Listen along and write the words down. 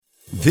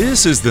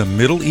This is the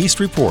Middle East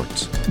Report.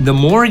 The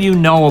more you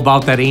know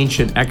about that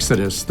ancient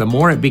Exodus, the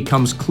more it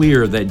becomes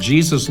clear that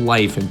Jesus'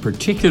 life, and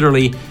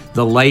particularly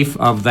the life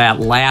of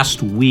that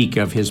last week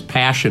of his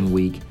Passion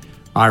Week,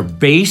 are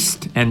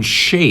based and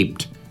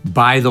shaped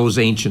by those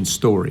ancient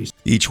stories.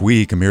 Each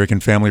week, American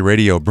Family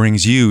Radio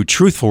brings you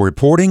truthful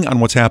reporting on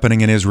what's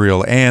happening in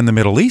Israel and the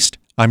Middle East.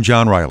 I'm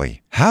John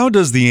Riley. How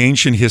does the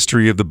ancient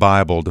history of the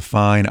Bible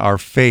define our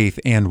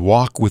faith and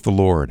walk with the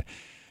Lord?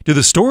 Do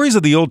the stories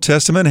of the Old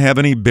Testament have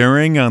any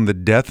bearing on the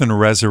death and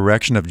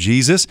resurrection of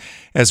Jesus,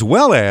 as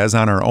well as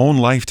on our own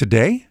life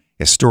today?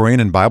 Historian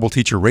and Bible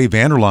teacher Ray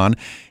Vander Laan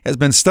has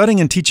been studying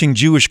and teaching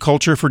Jewish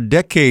culture for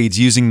decades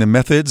using the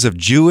methods of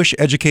Jewish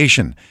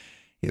education.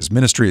 His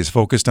ministry is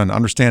focused on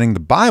understanding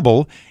the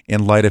Bible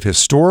in light of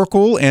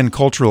historical and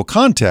cultural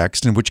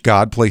context in which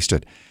God placed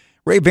it.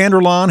 Ray Vander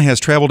Laan has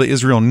traveled to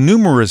Israel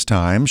numerous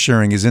times,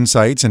 sharing his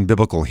insights in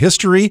biblical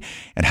history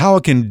and how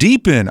it can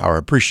deepen our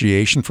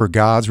appreciation for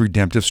God's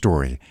redemptive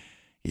story.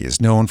 He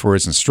is known for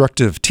his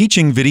instructive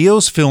teaching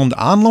videos filmed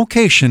on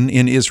location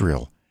in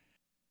Israel.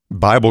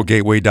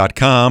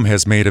 BibleGateway.com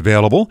has made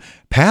available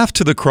Path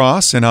to the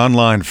Cross, an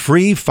online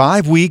free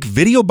 5-week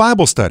video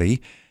Bible study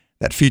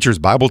that features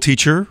Bible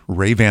teacher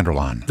Ray Vander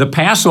Laan. The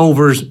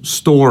Passover's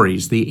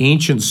stories, the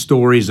ancient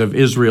stories of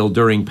Israel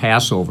during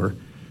Passover,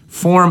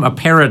 form a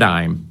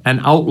paradigm, an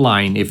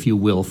outline, if you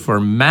will, for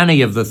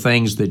many of the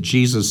things that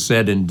Jesus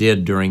said and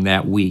did during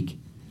that week.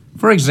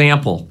 For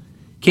example,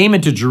 came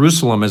into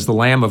Jerusalem as the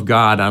Lamb of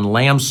God on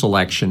Lamb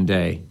Selection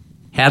Day,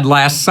 had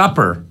Last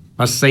Supper,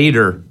 a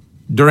Seder,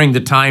 during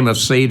the time of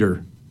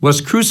Seder,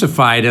 was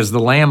crucified as the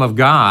Lamb of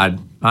God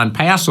on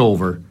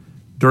Passover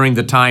during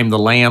the time the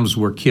lambs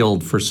were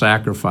killed for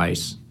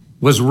sacrifice,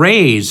 was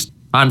raised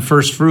on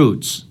first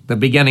fruits, the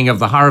beginning of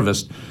the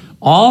harvest,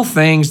 all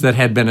things that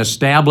had been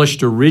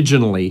established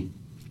originally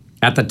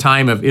at the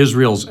time of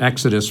Israel's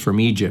exodus from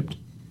Egypt.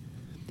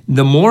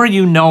 The more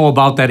you know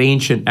about that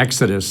ancient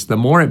Exodus, the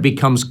more it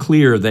becomes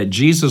clear that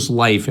Jesus'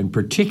 life, and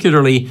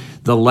particularly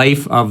the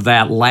life of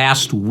that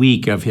last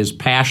week of his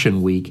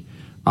Passion Week,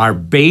 are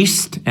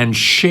based and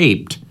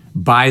shaped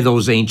by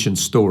those ancient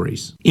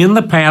stories. In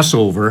the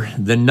Passover,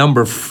 the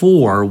number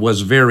 4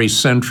 was very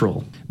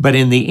central. But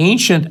in the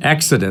ancient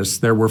Exodus,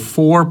 there were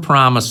 4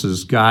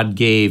 promises God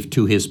gave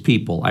to his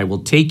people. I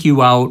will take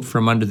you out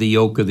from under the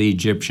yoke of the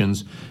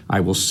Egyptians. I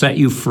will set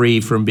you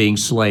free from being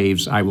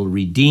slaves. I will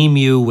redeem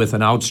you with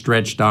an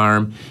outstretched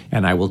arm,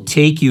 and I will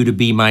take you to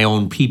be my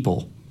own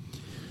people.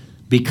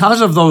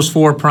 Because of those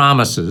 4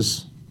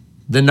 promises,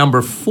 the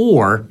number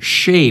 4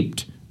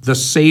 shaped the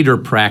Seder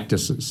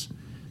practices.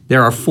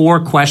 There are 4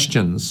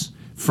 questions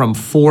from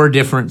 4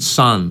 different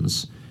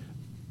sons,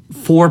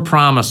 4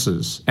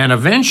 promises, and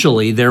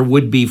eventually there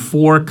would be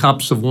 4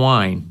 cups of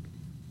wine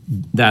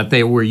that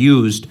they were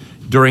used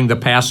during the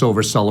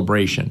Passover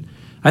celebration.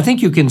 I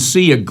think you can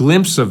see a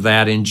glimpse of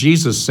that in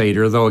Jesus'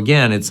 Seder, though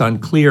again, it's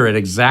unclear at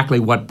exactly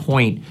what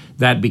point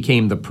that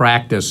became the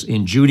practice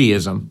in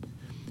Judaism.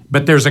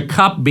 But there's a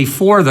cup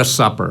before the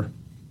supper.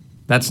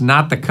 That's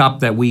not the cup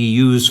that we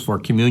use for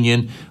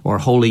communion or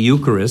Holy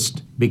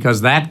Eucharist,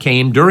 because that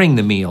came during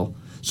the meal.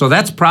 So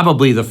that's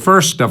probably the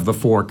first of the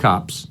 4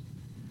 cups.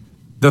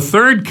 The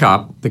third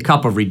cup, the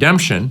cup of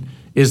redemption,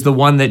 is the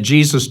one that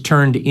Jesus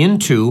turned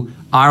into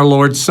our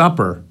Lord's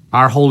Supper,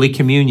 our Holy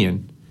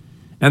Communion.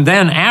 And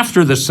then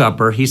after the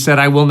supper, he said,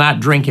 I will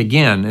not drink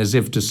again, as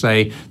if to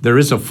say, there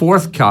is a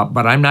 4th cup,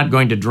 but I'm not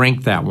going to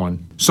drink that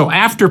one. So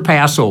after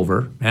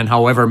Passover, and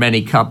however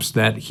many cups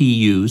that he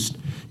used,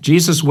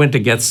 Jesus went to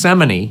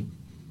Gethsemane,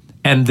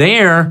 and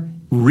there,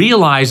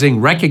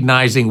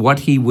 recognizing what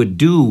he would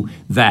do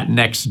that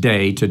next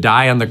day to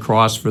die on the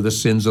cross for the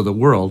sins of the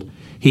world,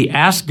 he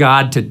asked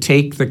God to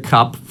take the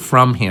cup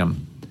from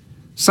him.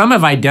 Some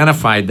have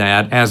identified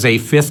that as a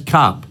 5th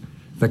cup,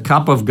 the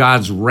cup of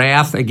God's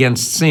wrath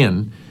against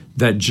sin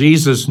that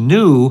Jesus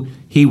knew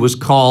he was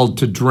called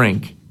to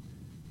drink.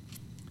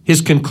 His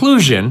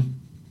conclusion,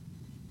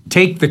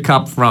 take the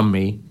cup from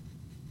me,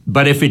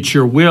 but if it's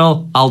your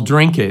will, I'll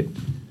drink it,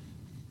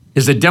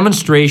 is a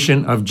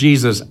demonstration of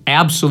Jesus'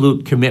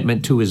 absolute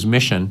commitment to his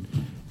mission.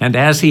 And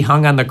as he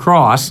hung on the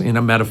cross, in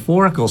a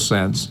metaphorical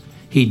sense,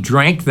 he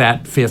drank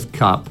that 5th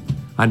cup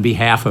on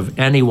behalf of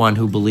anyone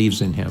who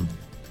believes in him.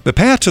 The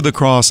Path to the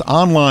Cross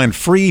online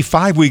free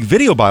 5-week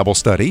video Bible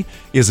study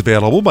is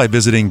available by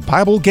visiting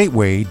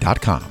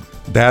BibleGateway.com.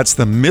 That's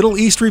the Middle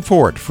East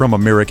Report from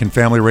American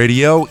Family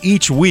Radio,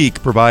 each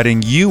week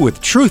providing you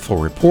with truthful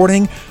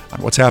reporting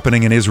on what's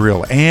happening in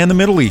Israel and the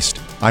Middle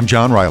East. I'm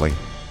John Riley.